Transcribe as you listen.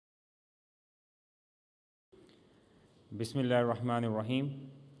Bismillah ar-Rahman ar-Rahim.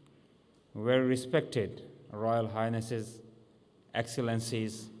 Very respected Royal Highnesses,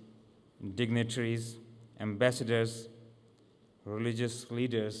 Excellencies, dignitaries, ambassadors, religious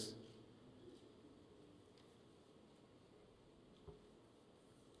leaders,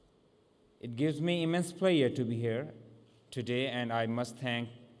 it gives me immense pleasure to be here today, and I must thank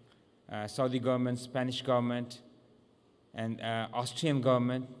Saudi government, Spanish government, and Austrian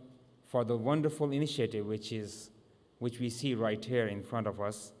government for the wonderful initiative which we see right here in front of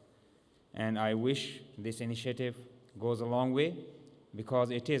us. And I wish this initiative goes a long way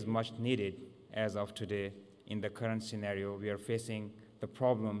because it is much needed as of today in the current scenario we are facing the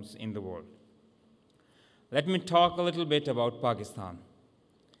problems in the world. Let me talk a little bit about Pakistan.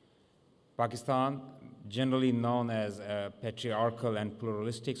 Pakistan, generally known as a patriarchal and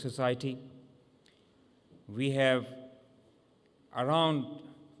pluralistic society, we have around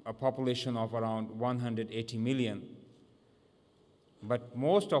a population of around 180 million, but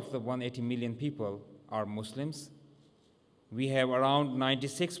most of the 180 million people are Muslims. We have around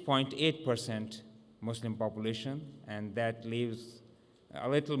 96.8% Muslim population, and that leaves a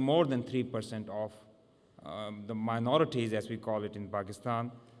little more than 3% of the minorities, as we call it in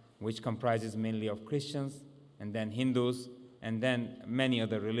Pakistan, which comprises mainly of Christians, and then Hindus, and then many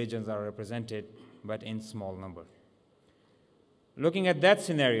other religions are represented, but in small number. Looking at that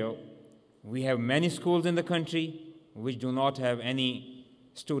scenario, we have many schools in the country which do not have any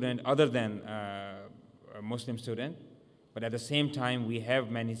student other than a Muslim student, but at the same time, we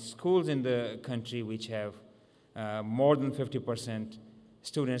have many schools in the country which have more than 50%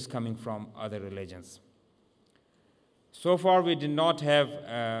 students coming from other religions. So far, we did not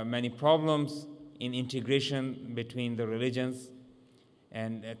have many problems in integration between the religions,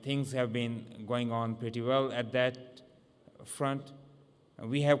 and things have been going on pretty well at that front.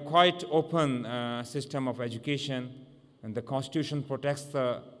 We have quite open system of education, and the Constitution protects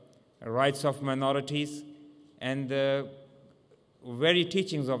the rights of minorities, and the very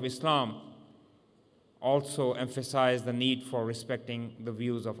teachings of Islam also emphasize the need for respecting the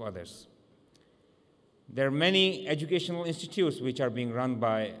views of others. There are many educational institutes which are being run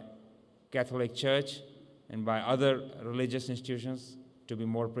by Catholic Church and by other religious institutions. To be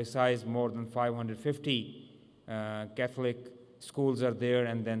more precise, more than 550 Catholic schools are there,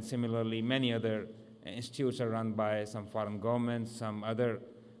 and then similarly many other institutes are run by some foreign governments, some other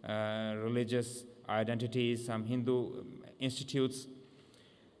religious identities, some Hindu institutes.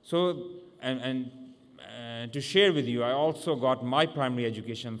 So, to share with you, I also got my primary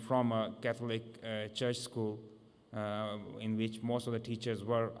education from a Catholic church school in which most of the teachers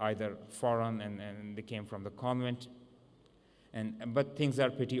were either foreign and they came from the convent. But things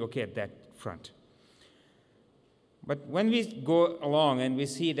are pretty okay at that front. But when we go along and we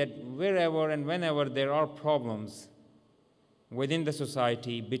see that wherever and whenever there are problems within the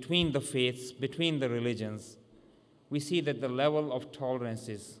society, between the faiths, between the religions, we see that the level of tolerance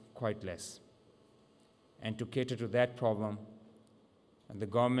is quite less. And to cater to that problem, the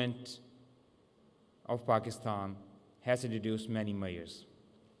government of Pakistan has introduced many measures.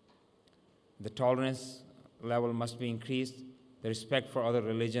 The tolerance level must be increased. The respect for other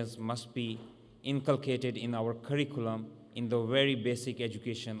religions must be inculcated in our curriculum in the very basic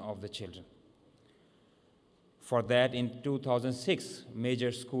education of the children. For that, in 2006,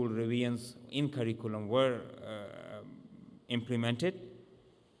 major school revisions in curriculum were implemented,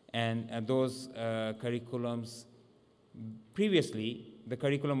 and those curriculums, previously, the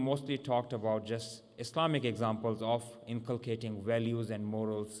curriculum mostly talked about just Islamic examples of inculcating values and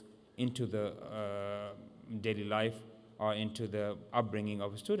morals into the daily life or into the upbringing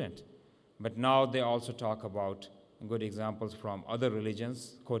of a student. But now they also talk about good examples from other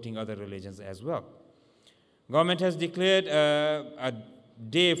religions, quoting other religions as well. Government has declared a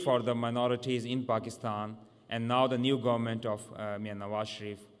day for the minorities in Pakistan, and now the new government of Mian Nawaz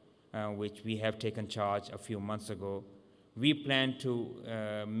Sharif, which we have taken charge a few months ago, we plan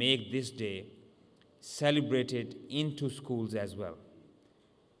to make this day celebrated into schools as well.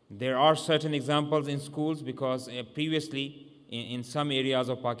 There are certain examples in schools because previously in some areas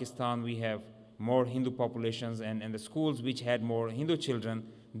of Pakistan we have more Hindu populations, and the schools which had more Hindu children,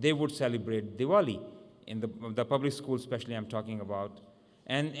 they would celebrate Diwali. In the public schools especially I'm talking about.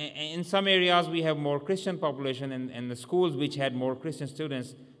 And in some areas we have more Christian population, and the schools which had more Christian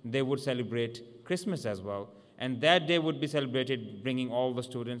students, they would celebrate Christmas as well. And that day would be celebrated bringing all the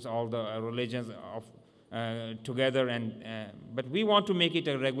students, all the religions together. But we want to make it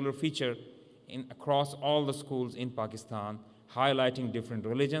a regular feature across all the schools in Pakistan, highlighting different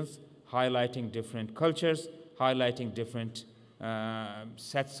religions, highlighting different cultures, highlighting different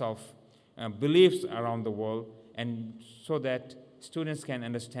sets of beliefs around the world, and so that students can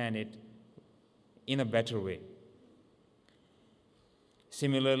understand it in a better way.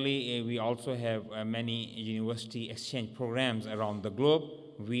 Similarly, we also have many university exchange programs around the globe.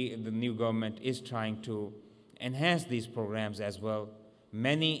 The new government is trying to enhance these programs as well.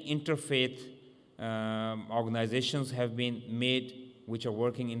 Many interfaith organizations have been made which are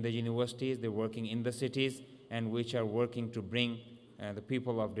working in the universities, they're working in the cities, and which are working to bring the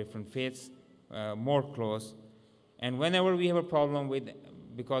people of different faiths more close. And whenever we have a problem with,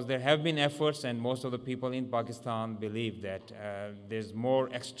 because there have been efforts, and most of the people in Pakistan believe that there's more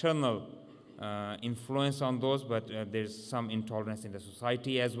external influence on those, but there's some intolerance in the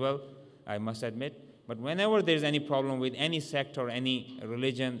society as well, I must admit. But whenever there's any problem with any sect or any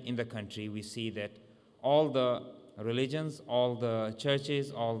religion in the country, we see that all the religions, all the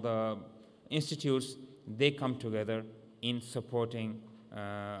churches, all the institutes, they come together in supporting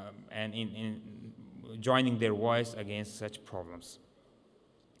and in joining their voice against such problems.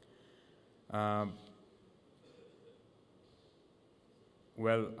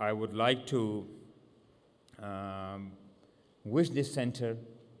 Well, I would like to wish this center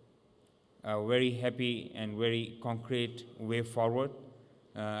a very happy and very concrete way forward.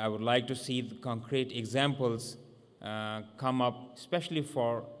 I would like to see the concrete examples come up, especially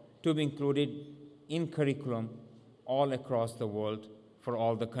to be included in curriculum all across the world for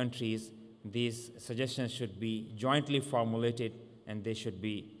all the countries. These suggestions should be jointly formulated and they should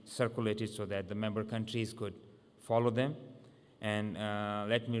be circulated so that the member countries could follow them. And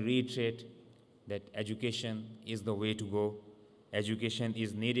let me reiterate that education is the way to go. Education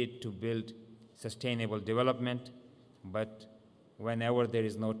is needed to build sustainable development, but whenever there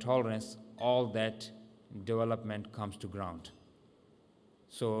is no tolerance, all that development comes to ground.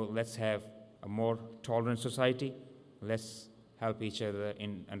 So let's have a more tolerant society. Let's help each other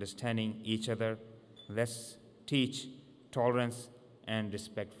in understanding each other. Let's teach tolerance and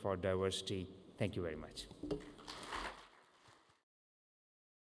respect for diversity. Thank you very much.